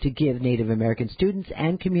enough to give Native American students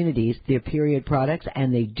and communities their period products,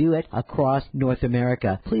 and they do it across North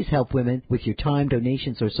America. Please help women with your time,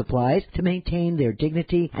 donations, or supplies to maintain their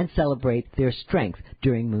dignity and celebrate their strength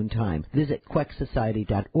during moon time. Visit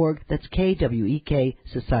quecksociety.org. That's Kwek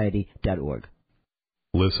Society.org.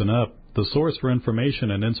 Listen up. The source for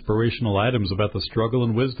information and inspirational items about the struggle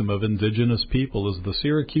and wisdom of indigenous people is the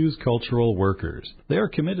Syracuse Cultural Workers. They are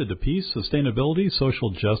committed to peace, sustainability, social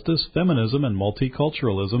justice, feminism, and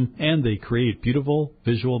multiculturalism, and they create beautiful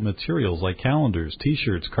visual materials like calendars,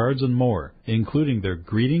 T-shirts, cards, and more, including their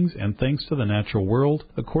Greetings and Thanks to the Natural World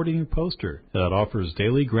accordion poster that offers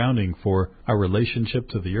daily grounding for our relationship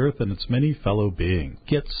to the earth and its many fellow beings.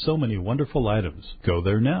 Get so many wonderful items. Go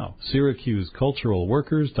there now.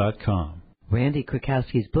 SyracuseCulturalWorkers.com. Randy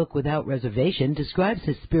Krakowski's book, Without Reservation, describes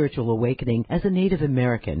his spiritual awakening as a Native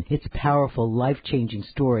American. It's a powerful, life-changing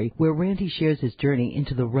story where Randy shares his journey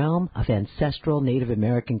into the realm of ancestral Native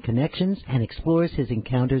American connections and explores his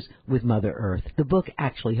encounters with Mother Earth. The book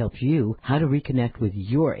actually helps you how to reconnect with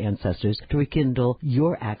your ancestors to rekindle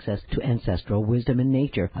your access to ancestral wisdom and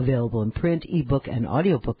nature. Available in print, ebook, and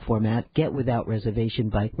audiobook format, Get Without Reservation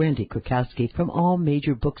by Randy Krakowski from all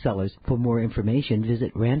major booksellers. For more information,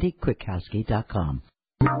 visit RandyKrakowski.com.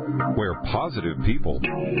 Where positive people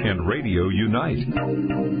and radio unite.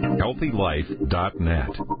 HealthyLife.net.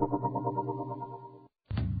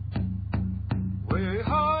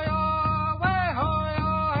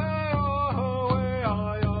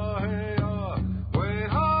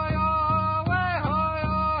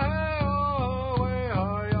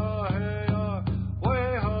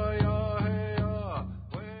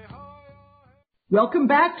 Welcome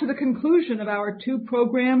back to the conclusion of our two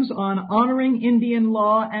programs on honoring Indian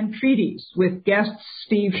law and treaties with guests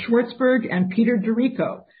Steve Schwartzberg and Peter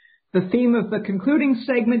Dorico. The theme of the concluding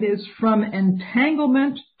segment is From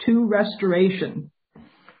Entanglement to Restoration.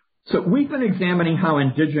 So we've been examining how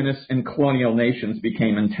indigenous and colonial nations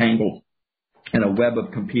became entangled in a web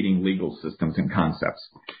of competing legal systems and concepts.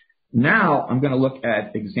 Now I'm going to look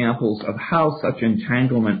at examples of how such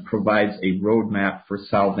entanglement provides a roadmap for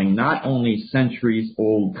solving not only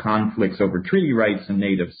centuries-old conflicts over treaty rights and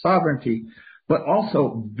native sovereignty, but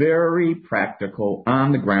also very practical,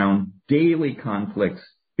 on-the-ground, daily conflicts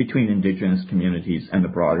between indigenous communities and the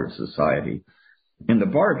broader society. In the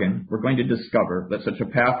bargain, we're going to discover that such a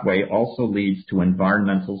pathway also leads to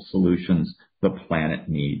environmental solutions the planet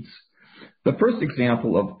needs. The first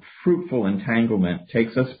example of fruitful entanglement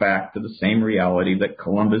takes us back to the same reality that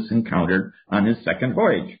Columbus encountered on his second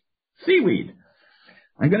voyage, seaweed.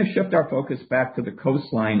 I'm going to shift our focus back to the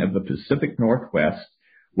coastline of the Pacific Northwest,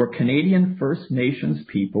 where Canadian First Nations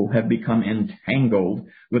people have become entangled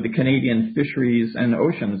with the Canadian Fisheries and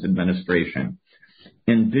Oceans Administration.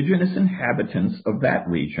 Indigenous inhabitants of that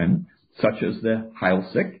region, such as the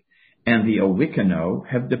Heiltsuk and the Owikano,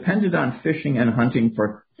 have depended on fishing and hunting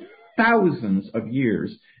for thousands of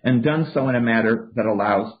years and done so in a manner that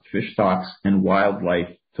allows fish stocks and wildlife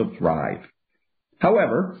to thrive.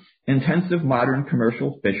 However, intensive modern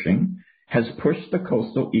commercial fishing has pushed the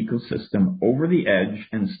coastal ecosystem over the edge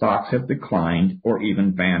and stocks have declined or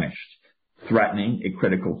even vanished, threatening a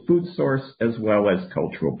critical food source as well as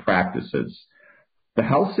cultural practices. The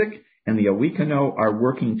Heiltsuk and the Owikano are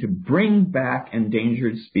working to bring back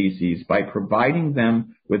endangered species by providing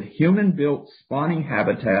them with human-built spawning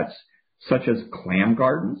habitats such as clam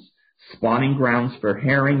gardens, spawning grounds for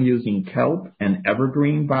herring using kelp and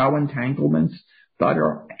evergreen bough entanglements that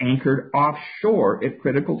are anchored offshore at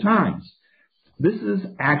critical times. This is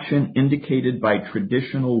action indicated by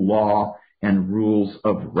traditional law and rules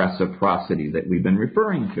of reciprocity that we've been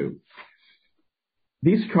referring to.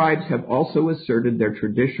 These tribes have also asserted their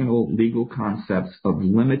traditional legal concepts of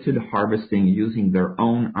limited harvesting using their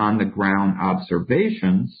own on-the-ground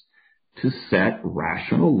observations to set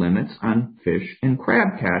rational limits on fish and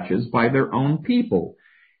crab catches by their own people.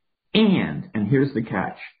 And here's the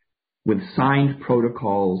catch, with signed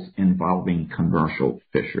protocols involving commercial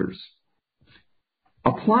fishers.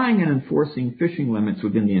 Applying and enforcing fishing limits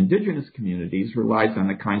within the indigenous communities relies on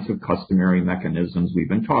the kinds of customary mechanisms we've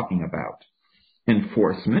been talking about.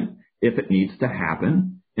 Enforcement, if it needs to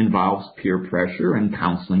happen, involves peer pressure and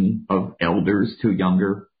counseling of elders to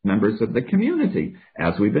younger members of the community,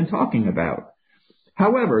 as we've been talking about.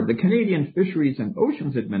 However, the Canadian Fisheries and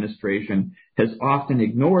Oceans Administration has often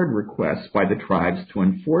ignored requests by the tribes to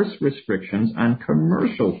enforce restrictions on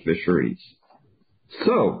commercial fisheries.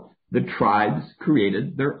 So, the tribes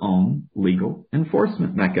created their own legal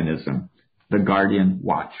enforcement mechanism, the Guardian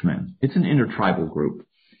Watchmen. It's an intertribal group.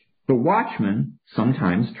 The watchmen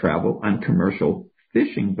sometimes travel on commercial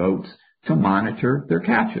fishing boats to monitor their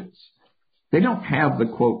catches. They don't have the,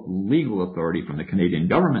 quote, legal authority from the Canadian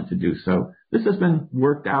government to do so. This has been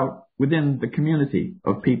worked out within the community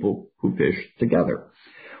of people who fish together.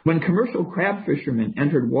 When commercial crab fishermen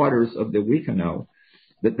entered waters of the Owikano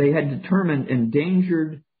that they had determined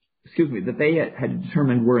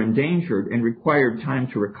were endangered and required time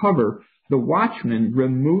to recover, the watchmen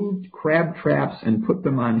removed crab traps and put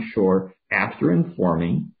them on shore after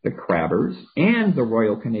informing the crabbers and the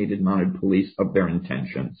Royal Canadian Mounted Police of their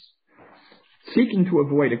intentions. Seeking to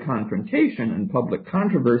avoid a confrontation and public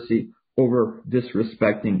controversy over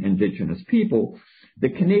disrespecting Indigenous people, the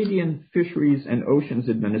Canadian Fisheries and Oceans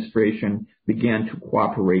Administration began to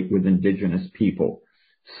cooperate with Indigenous people,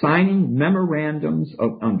 signing memorandums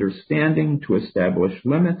of understanding to establish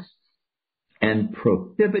limits and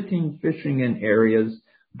prohibiting fishing in areas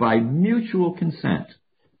by mutual consent.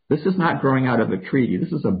 This is not growing out of a treaty.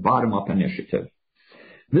 This is a bottom-up initiative.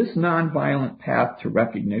 This nonviolent path to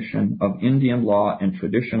recognition of Indian law and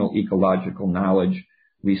traditional ecological knowledge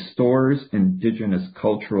restores Indigenous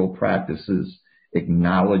cultural practices,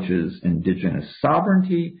 acknowledges Indigenous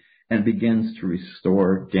sovereignty, and begins to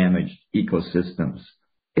restore damaged ecosystems.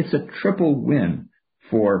 It's a triple win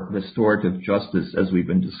for restorative justice as we've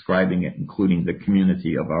been describing it, including the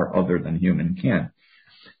community of our other than human kin.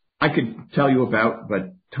 I could tell you about,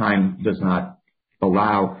 but time does not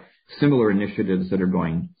allow, similar initiatives that are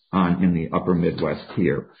going on in the upper Midwest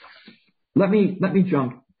here. Let me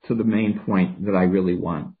jump to the main point that I really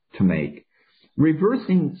want to make.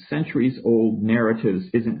 Reversing centuries-old narratives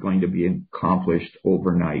isn't going to be accomplished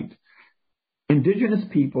overnight. Indigenous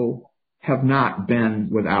people have not been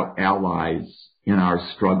without allies in our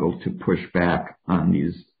struggle to push back on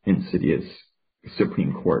these insidious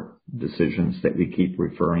Supreme Court decisions that we keep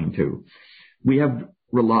referring to. We have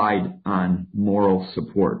relied on moral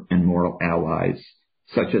support and moral allies,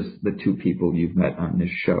 such as the two people you've met on this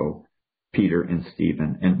show, Peter and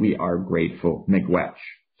Stephen, and we are grateful. Miigwech,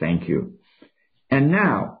 thank you. And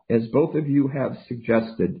now, as both of you have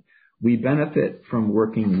suggested, we benefit from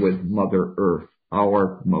working with Mother Earth,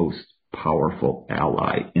 our most powerful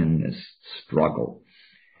ally in this struggle.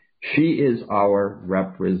 She is our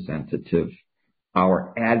representative,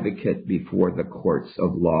 our advocate before the courts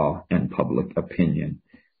of law and public opinion.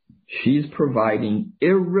 She's providing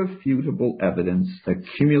irrefutable evidence,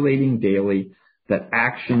 accumulating daily, that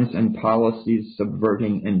actions and policies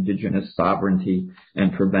subverting indigenous sovereignty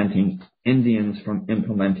and preventing Indians from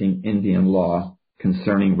implementing Indian law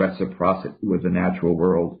concerning reciprocity with the natural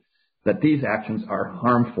world, that these actions are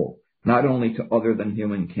harmful, not only to other than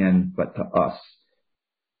human kin, but to us.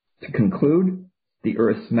 To conclude, the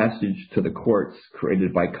Earth's message to the courts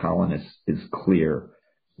created by colonists is clear.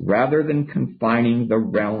 Rather than confining the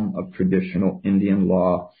realm of traditional Indian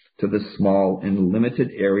law to the small and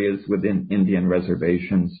limited areas within Indian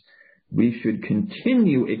reservations, we should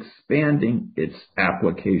continue expanding its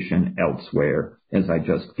application elsewhere, as I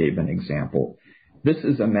just gave an example. This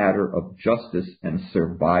is a matter of justice and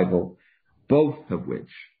survival, both of which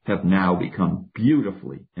have now become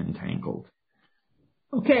beautifully entangled.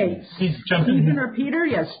 Okay, Stephen or Peter?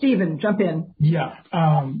 Yes, Stephen, jump in. Yeah,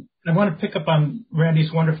 I want to pick up on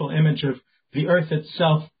Randy's wonderful image of the earth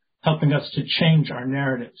itself helping us to change our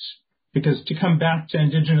narratives. Because to come back to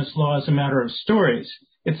indigenous law as a matter of stories,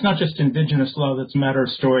 it's not just indigenous law that's a matter of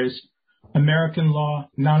stories. American law,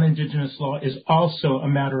 non-indigenous law is also a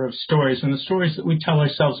matter of stories. And the stories that we tell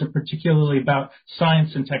ourselves are particularly about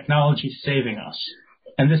science and technology saving us.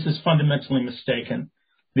 And this is fundamentally mistaken.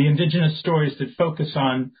 The indigenous stories that focus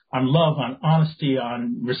on love, on honesty,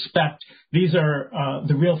 on respect, these are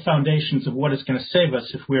the real foundations of what is going to save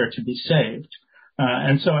us if we are to be saved.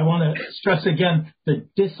 And so I want to stress again the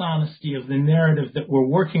dishonesty of the narrative that we're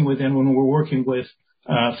working within when we're working with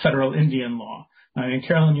federal Indian law. And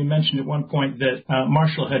Carolyn, you mentioned at one point that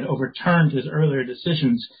Marshall had overturned his earlier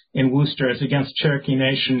decisions in Worcester as against Cherokee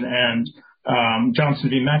Nation and Johnson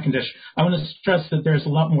v. McIndish. I want to stress that there's a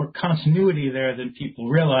lot more continuity there than people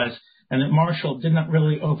realize, and that Marshall did not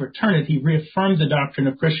really overturn it. He reaffirmed the doctrine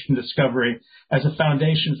of Christian discovery as a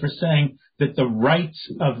foundation for saying that the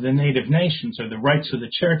rights of the native nations, or the rights of the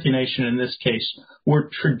Cherokee Nation in this case, were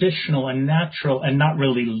traditional and natural and not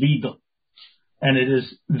really legal. And it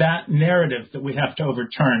is that narrative that we have to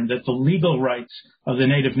overturn, that the legal rights of the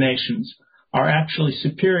native nations are actually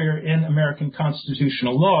superior in American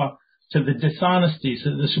constitutional law to the dishonesties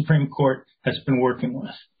that the Supreme Court has been working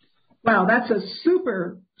with. Wow, that's a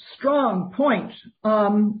super strong point.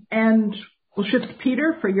 And we'll shift to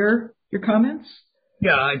Peter for your comments.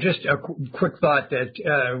 Yeah, just a quick thought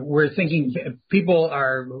that we're thinking, people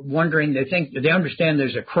are wondering, they understand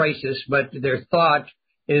there's a crisis, but their thought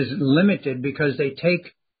is limited because they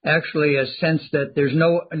take actually a sense that there's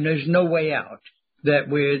no way out. That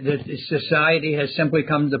society has simply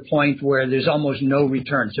come to the point where there's almost no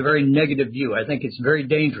return. It's a very negative view. I think it's very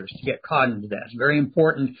dangerous to get caught into that. It's very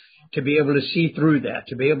important to be able to see through that,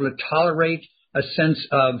 to be able to tolerate a sense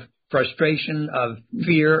of frustration, of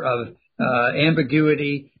fear, of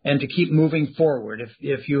ambiguity, and to keep moving forward.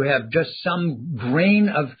 If you have just some grain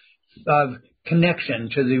of connection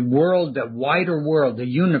to the world, the wider world, the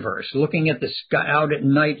universe, looking at the sky, out at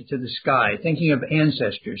night to the sky, thinking of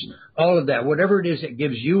ancestors, all of that, whatever it is that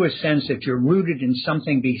gives you a sense that you're rooted in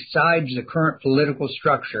something besides the current political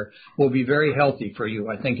structure will be very healthy for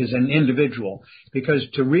you, I think, as an individual. Because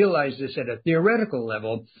to realize this at a theoretical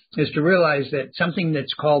level is to realize that something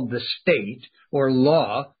that's called the state or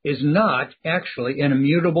law is not actually an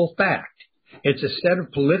immutable fact. It's a set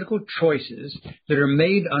of political choices that are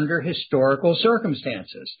made under historical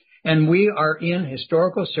circumstances. And we are in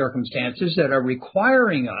historical circumstances that are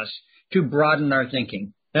requiring us to broaden our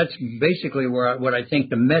thinking. That's basically what I think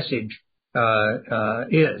the message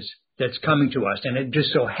is that's coming to us. And it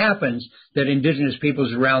just so happens that indigenous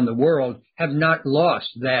peoples around the world have not lost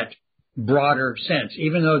that broader sense.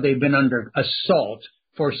 Even though they've been under assault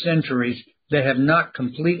for centuries, they have not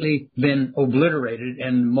completely been obliterated,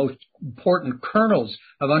 and most important kernels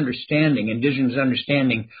of understanding, indigenous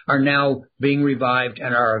understanding, are now being revived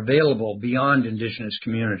and are available beyond indigenous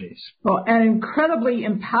communities. Well, an incredibly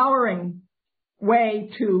empowering way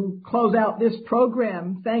to close out this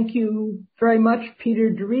program. Thank you very much, Peter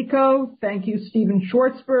Dorico. Thank you, Stephen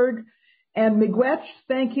Schwartzberg. And miigwech,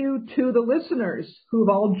 thank you to the listeners who've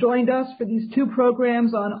all joined us for these two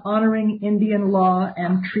programs on honoring Indian law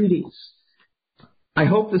and treaties. I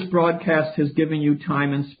hope this broadcast has given you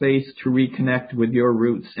time and space to reconnect with your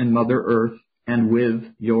roots in Mother Earth and with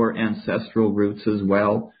your ancestral roots as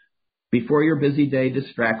well. Before your busy day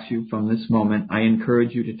distracts you from this moment, I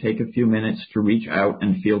encourage you to take a few minutes to reach out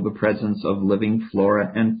and feel the presence of living flora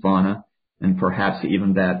and fauna, and perhaps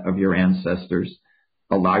even that of your ancestors.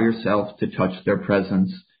 Allow yourself to touch their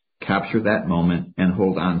presence, capture that moment, and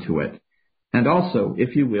hold on to it. And also,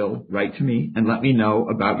 if you will, write to me and let me know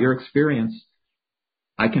about your experience.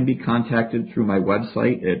 I can be contacted through my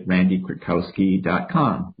website at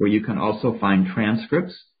randykrakowski.com, where you can also find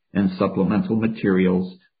transcripts and supplemental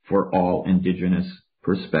materials for all Indigenous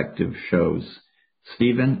Perspective shows.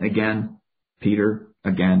 Stephen, again, Peter,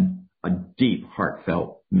 again, a deep,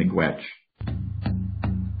 heartfelt miigwech.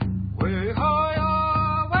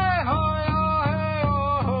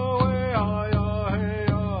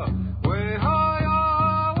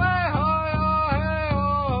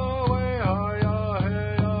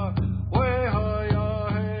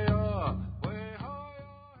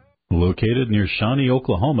 Located near Shawnee,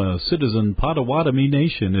 Oklahoma, Citizen Potawatomi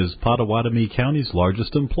Nation is Potawatomi County's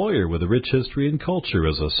largest employer with a rich history and culture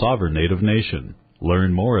as a sovereign Native nation.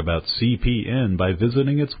 Learn more about CPN by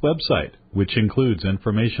visiting its website, which includes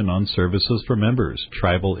information on services for members,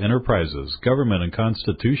 tribal enterprises, government and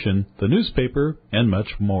constitution, the newspaper, and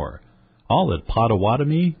much more. All at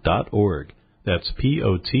Potawatomi.org. That's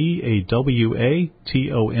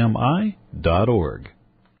Potawatomi.org.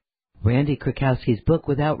 Randy Krakowski's book,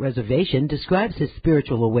 Without Reservation, describes his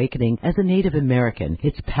spiritual awakening as a Native American.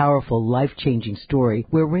 It's a powerful, life-changing story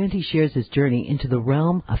where Randy shares his journey into the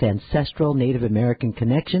realm of ancestral Native American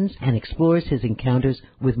connections and explores his encounters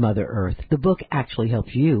with Mother Earth. The book actually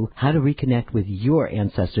helps you how to reconnect with your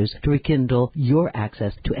ancestors to rekindle your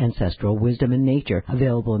access to ancestral wisdom and nature.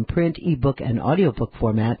 Available in print, ebook, and audiobook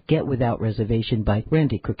format, Get Without Reservation by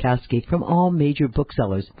Randy Krakowski from all major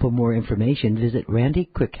booksellers. For more information, visit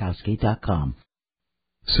randykrakowski.com.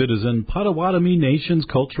 Citizen Potawatomi Nation's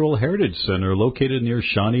Cultural Heritage Center, located near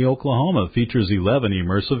Shawnee, Oklahoma, features 11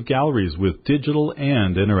 immersive galleries with digital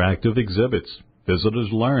and interactive exhibits.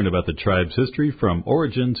 Visitors learn about the tribe's history from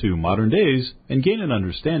origin to modern days and gain an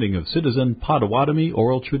understanding of Citizen Potawatomi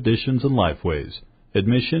oral traditions and lifeways.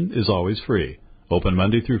 Admission is always free. Open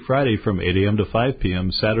Monday through Friday from 8 a.m. to 5 p.m.,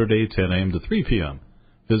 Saturday 10 a.m. to 3 p.m.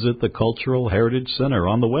 Visit the Cultural Heritage Center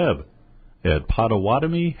on the web at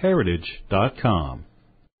PotawatomiHeritage.com.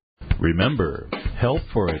 Remember, Health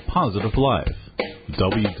for a Positive Life.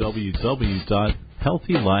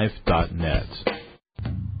 www.healthylife.net.